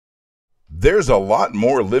There's a lot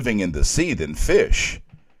more living in the sea than fish.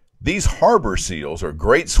 These harbor seals are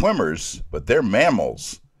great swimmers, but they're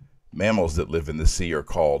mammals. Mammals that live in the sea are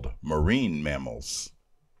called marine mammals.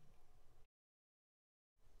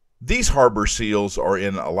 These harbor seals are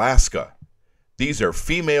in Alaska. These are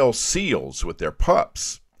female seals with their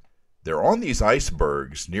pups. They're on these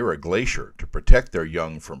icebergs near a glacier to protect their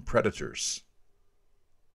young from predators.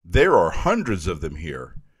 There are hundreds of them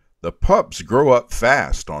here. The pups grow up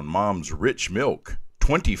fast on mom's rich milk,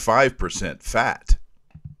 25% fat.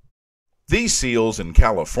 These seals in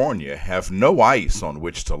California have no ice on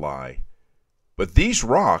which to lie, but these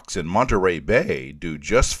rocks in Monterey Bay do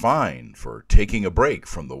just fine for taking a break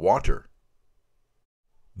from the water.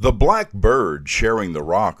 The black birds sharing the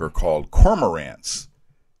rock are called cormorants.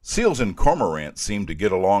 Seals and cormorants seem to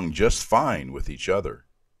get along just fine with each other.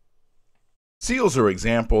 Seals are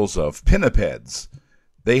examples of pinnipeds.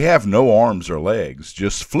 They have no arms or legs,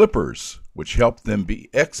 just flippers, which help them be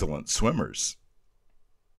excellent swimmers.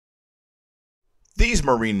 These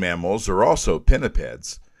marine mammals are also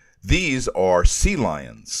pinnipeds. These are sea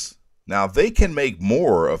lions. Now they can make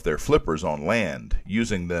more of their flippers on land,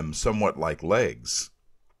 using them somewhat like legs.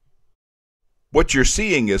 What you're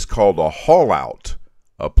seeing is called a haul out,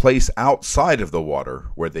 a place outside of the water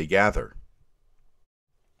where they gather.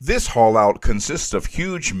 This haul out consists of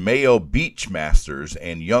huge male beach masters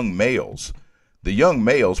and young males. The young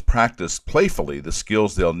males practice playfully the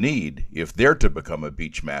skills they'll need if they're to become a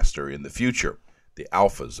beach master in the future, the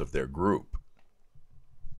alphas of their group.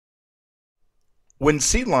 When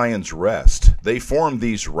sea lions rest, they form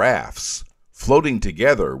these rafts, floating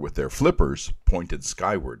together with their flippers pointed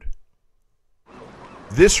skyward.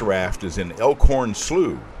 This raft is in Elkhorn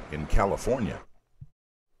Slough in California.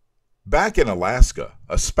 Back in Alaska,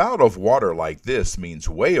 a spout of water like this means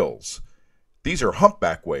whales. These are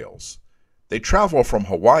humpback whales. They travel from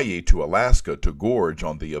Hawaii to Alaska to gorge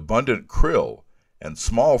on the abundant krill and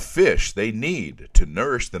small fish they need to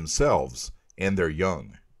nourish themselves and their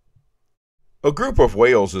young. A group of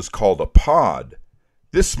whales is called a pod.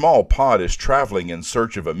 This small pod is traveling in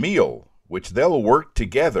search of a meal, which they'll work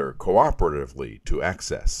together cooperatively to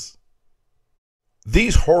access.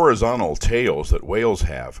 These horizontal tails that whales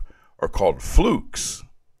have are called flukes.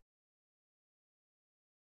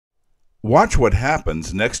 Watch what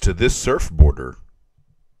happens next to this surfboarder.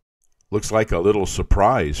 Looks like a little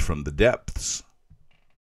surprise from the depths.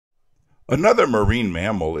 Another marine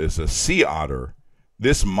mammal is a sea otter.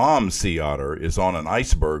 This mom sea otter is on an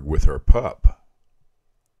iceberg with her pup.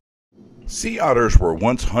 Sea otters were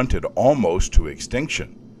once hunted almost to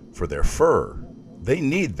extinction for their fur. They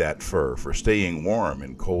need that fur for staying warm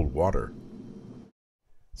in cold water.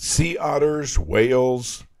 Sea otters,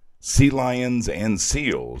 whales, sea lions, and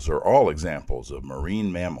seals are all examples of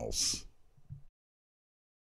marine mammals.